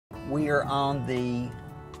We are on the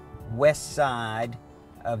west side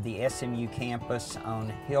of the SMU campus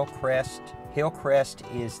on Hillcrest. Hillcrest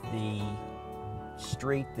is the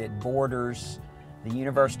street that borders the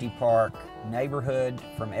University Park neighborhood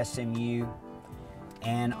from SMU,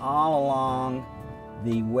 and all along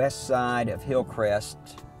the west side of Hillcrest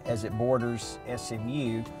as it borders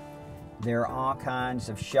SMU, there are all kinds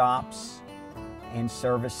of shops and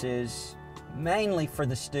services, mainly for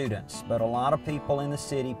the students, but a lot of people in the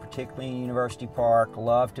city, particularly in University Park,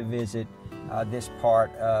 love to visit this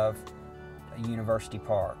part of University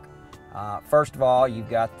Park. First of all, you've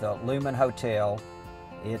got the Lumen Hotel.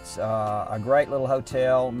 It's a great little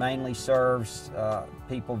hotel, mainly serves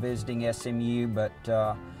people visiting SMU, but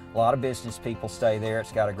a lot of business people stay there.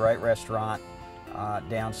 It's got a great restaurant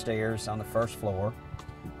downstairs on the first floor.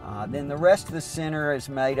 Then the rest of the center is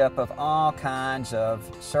made up of all kinds of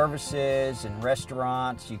services and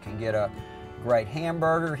restaurants. You can get a great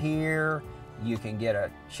hamburger here. You can get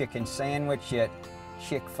a chicken sandwich at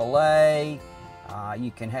Chick-fil-A.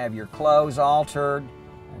 You can have your clothes altered.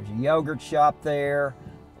 There's a yogurt shop there.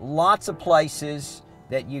 Lots of places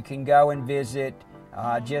that you can go and visit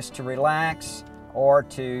just to relax or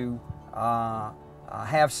to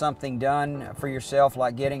have something done for yourself,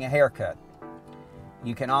 like getting a haircut.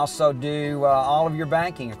 You can also do all of your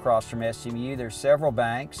banking across from SMU. There's several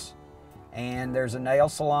banks, and there's a nail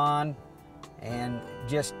salon, and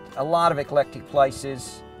just a lot of eclectic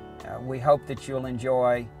places. We hope that you'll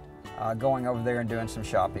enjoy going over there and doing some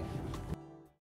shopping.